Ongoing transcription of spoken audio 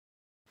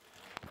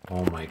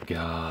Oh my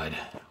god.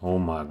 Oh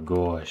my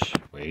gosh.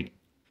 Wait.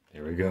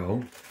 There we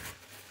go.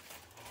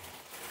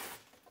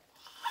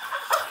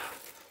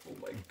 Oh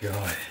my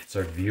god. It's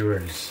our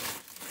viewers.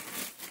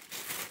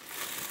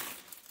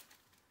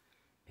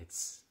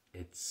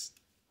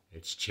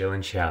 It's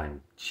chillin'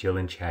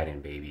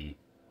 chatting, baby.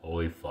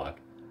 Holy fuck.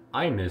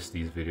 I miss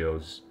these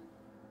videos.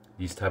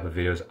 These type of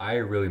videos. I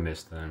really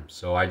miss them.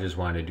 So I just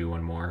wanted to do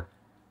one more.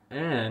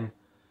 And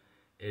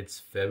it's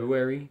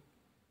February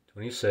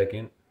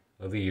 22nd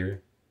of the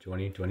year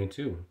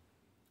 2022.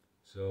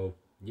 So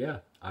yeah,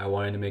 I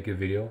wanted to make a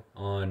video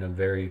on a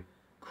very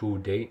cool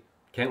date.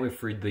 Can't wait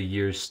for the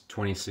year's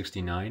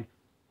 2069.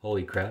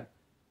 Holy crap.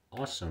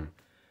 Awesome.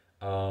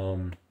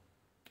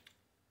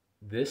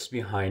 This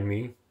behind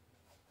me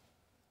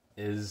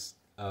is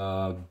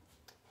I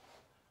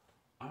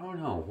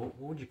don't know,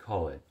 what would you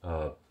call it?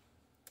 I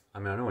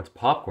mean, I know it's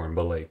popcorn,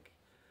 but like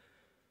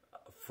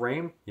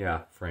frame?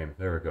 Yeah, frame.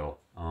 There we go.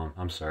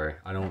 I'm sorry.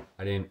 I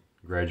didn't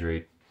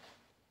graduate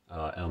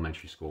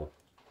elementary school.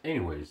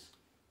 Anyways,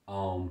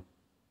 I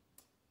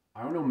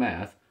don't know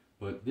math,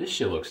 but this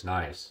shit looks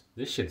nice.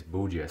 This shit's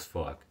bougie as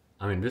fuck.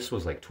 I mean, this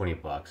was like 20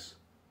 bucks.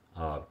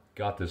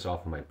 Got this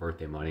off of my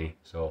birthday money,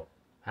 so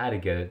had to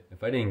get it.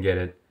 If I didn't get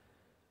it,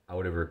 I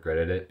would have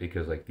regretted it,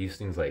 because like these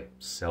things like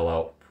sell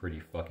out pretty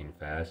fucking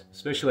fast.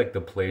 Especially like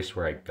the place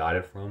where I got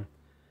it from.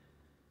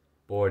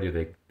 Boy, do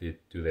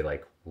they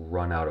like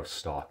run out of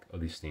stock of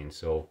these things.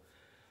 So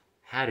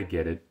had to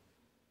get it.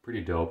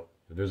 Pretty dope.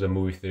 If there's a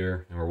movie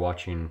theater and we're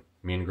watching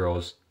Mean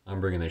Girls, I'm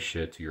bringing this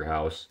shit to your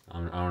house. I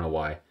don't know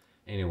why.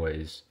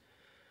 Anyways,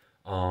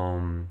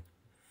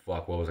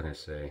 fuck, what was I gonna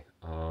say?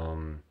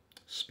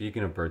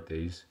 Speaking of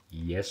birthdays,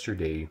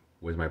 yesterday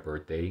was my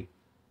birthday.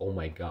 Oh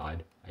my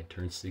god, I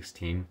turned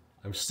 16.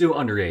 I'm still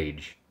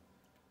underage.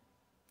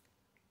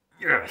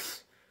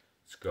 Yes!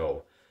 Let's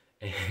go.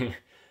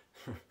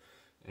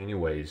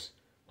 Anyways,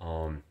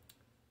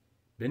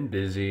 been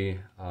busy.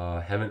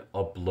 Haven't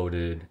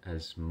uploaded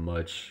as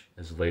much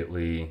as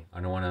lately.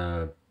 I don't want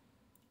to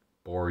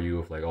bore you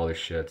with like all this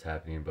shit that's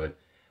happening, but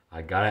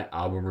I got an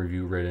album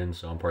review written,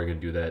 so I'm probably gonna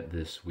do that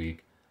this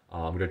week.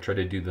 I'm gonna try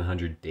to do the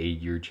 100-day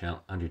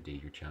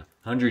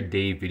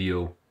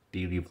video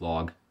daily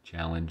vlog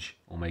challenge.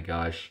 Oh my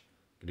gosh,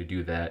 gonna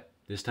do that.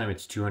 This time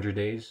it's 200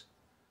 days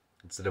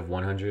instead of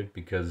 100,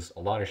 because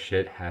a lot of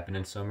shit happened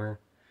in summer,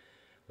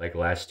 like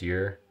last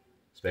year,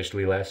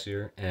 especially last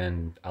year,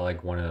 and I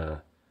like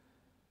wanna,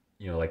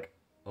 like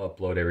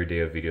upload every day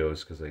of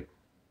videos, because like,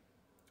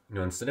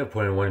 instead of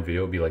putting one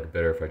video, it'd be like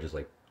better if I just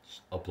like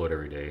upload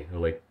every day.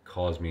 It'll like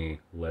cause me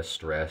less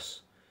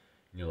stress.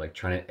 Like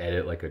trying to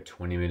edit like a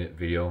 20-minute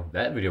video.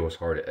 That video was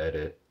hard to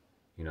edit.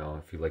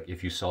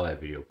 If you saw that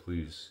video,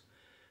 please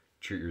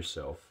treat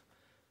yourself.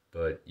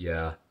 But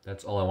yeah,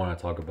 that's all I want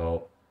to talk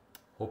about.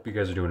 Hope you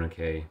guys are doing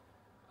okay.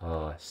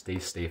 Stay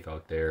safe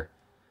out there.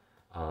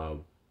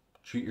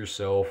 Treat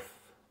yourself.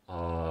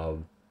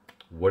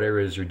 Whatever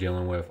it is you're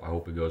dealing with, I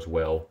hope it goes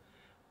well.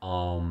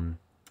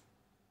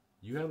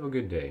 You have a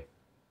good day.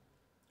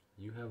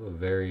 You have a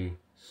very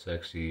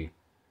sexy,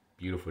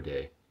 beautiful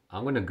day.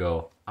 I'm gonna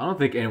go. I don't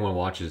think anyone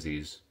watches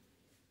these,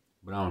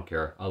 but I don't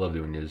care. I love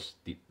doing this.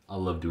 I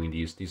love doing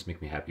these. These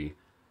make me happy.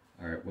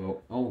 All right.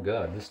 Well, oh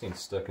god, this thing's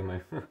stuck in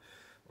my.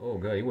 Oh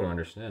god, you wouldn't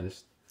understand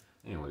this.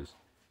 Anyways,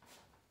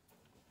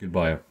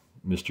 goodbye,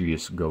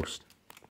 mysterious ghost.